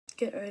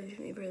get ready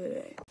for me for the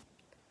day.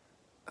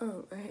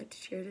 I had to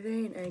cheer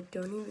today and I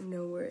don't even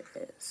know where it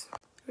is.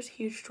 There was a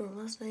huge storm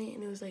last night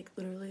and it was like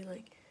literally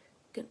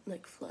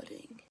like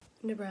flooding.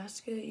 In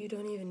Nebraska, you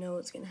don't even know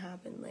what's gonna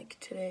happen. Like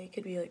today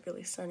could be like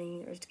really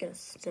sunny or it's gonna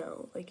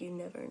snow. Like you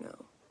never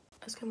know.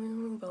 I was coming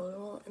home from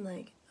volleyball and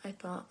like I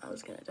thought I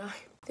was gonna die.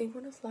 I think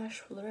we're in a flash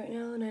flood right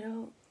now and I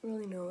don't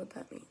really know what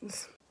that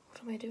means.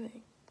 What am I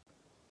doing?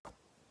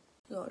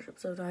 Gosh, I'm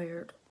so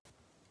tired.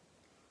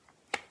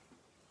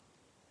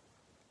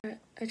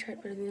 I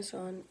tried putting this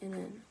on and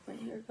then my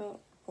hair got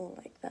all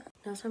like that.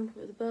 Now it's time to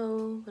put the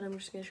bow, but I'm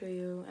just gonna show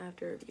you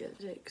after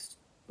because it takes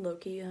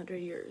low-key 100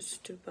 years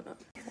to put on.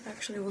 It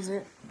actually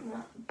wasn't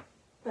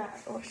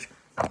that much.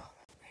 My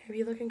hair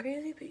be looking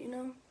crazy, but you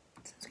know,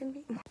 it's gonna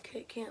be.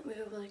 Okay, can't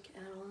move like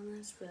at all on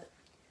this, but